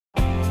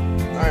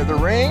neither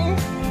rain,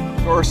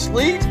 nor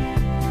sleet,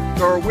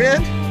 nor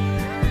wind,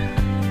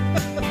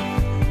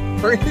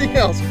 or anything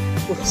else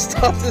will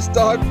stop this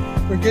dog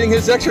from getting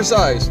his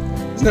exercise.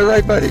 Isn't that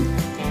right, buddy?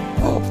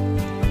 Oh.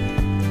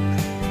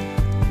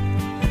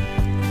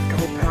 Go,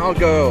 pal,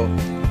 go.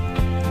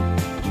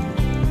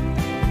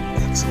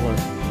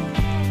 Excellent.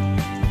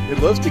 It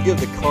loves to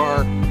give the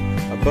car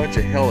a bunch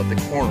of hell at the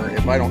corner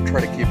if I don't try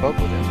to keep up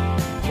with him.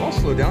 So I'll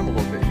slow down a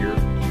little bit here.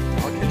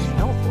 I'll catch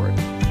hell for it.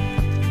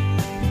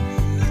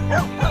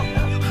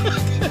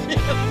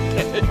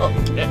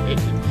 Okay.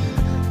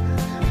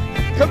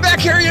 Come back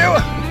here, you!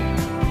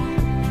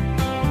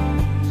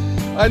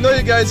 I know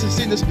you guys have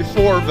seen this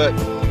before, but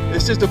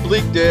it's just a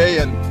bleak day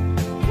and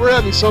we're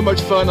having so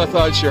much fun, I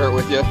thought I'd share it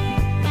with you.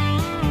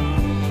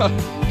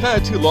 Kind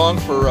of too long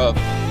for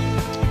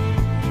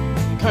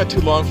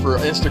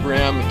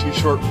Instagram and too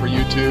short for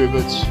YouTube.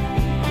 It's,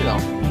 you know,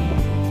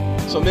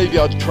 so maybe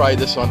I'll try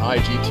this on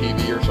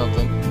IGTV or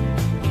something.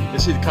 You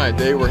see the kind of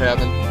day we're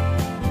having.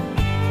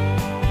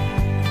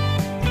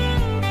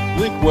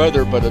 Bleak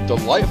weather, but a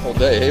delightful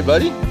day, hey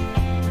buddy?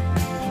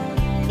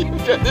 You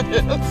bet it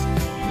is.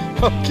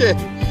 Okay.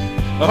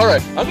 All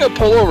right, I'm gonna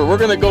pull over. We're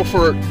gonna go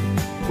over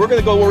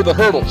the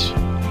hurdles.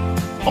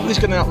 Oh, he's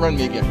gonna outrun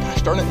me again.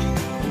 Gosh darn it.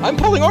 I'm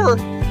pulling over.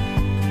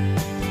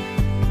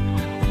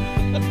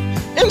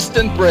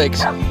 Instant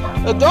brakes.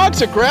 The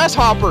dog's a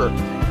grasshopper.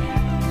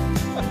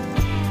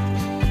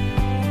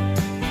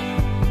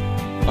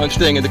 I'm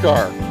staying in the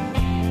car.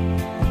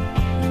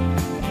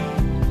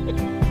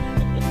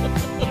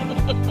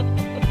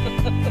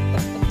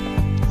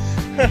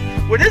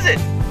 What is it?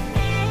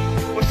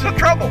 What's the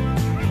trouble?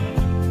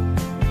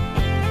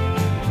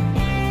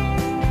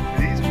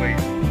 He's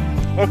waiting.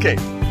 Okay.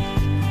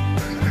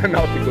 I'm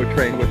out to go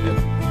train with him.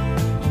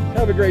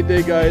 Have a great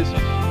day, guys.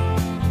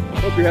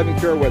 Hope you're having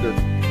fair weather.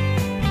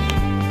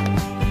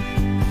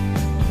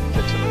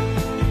 Catch you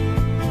later.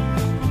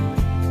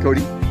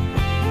 Kody.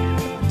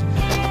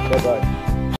 Bye-bye.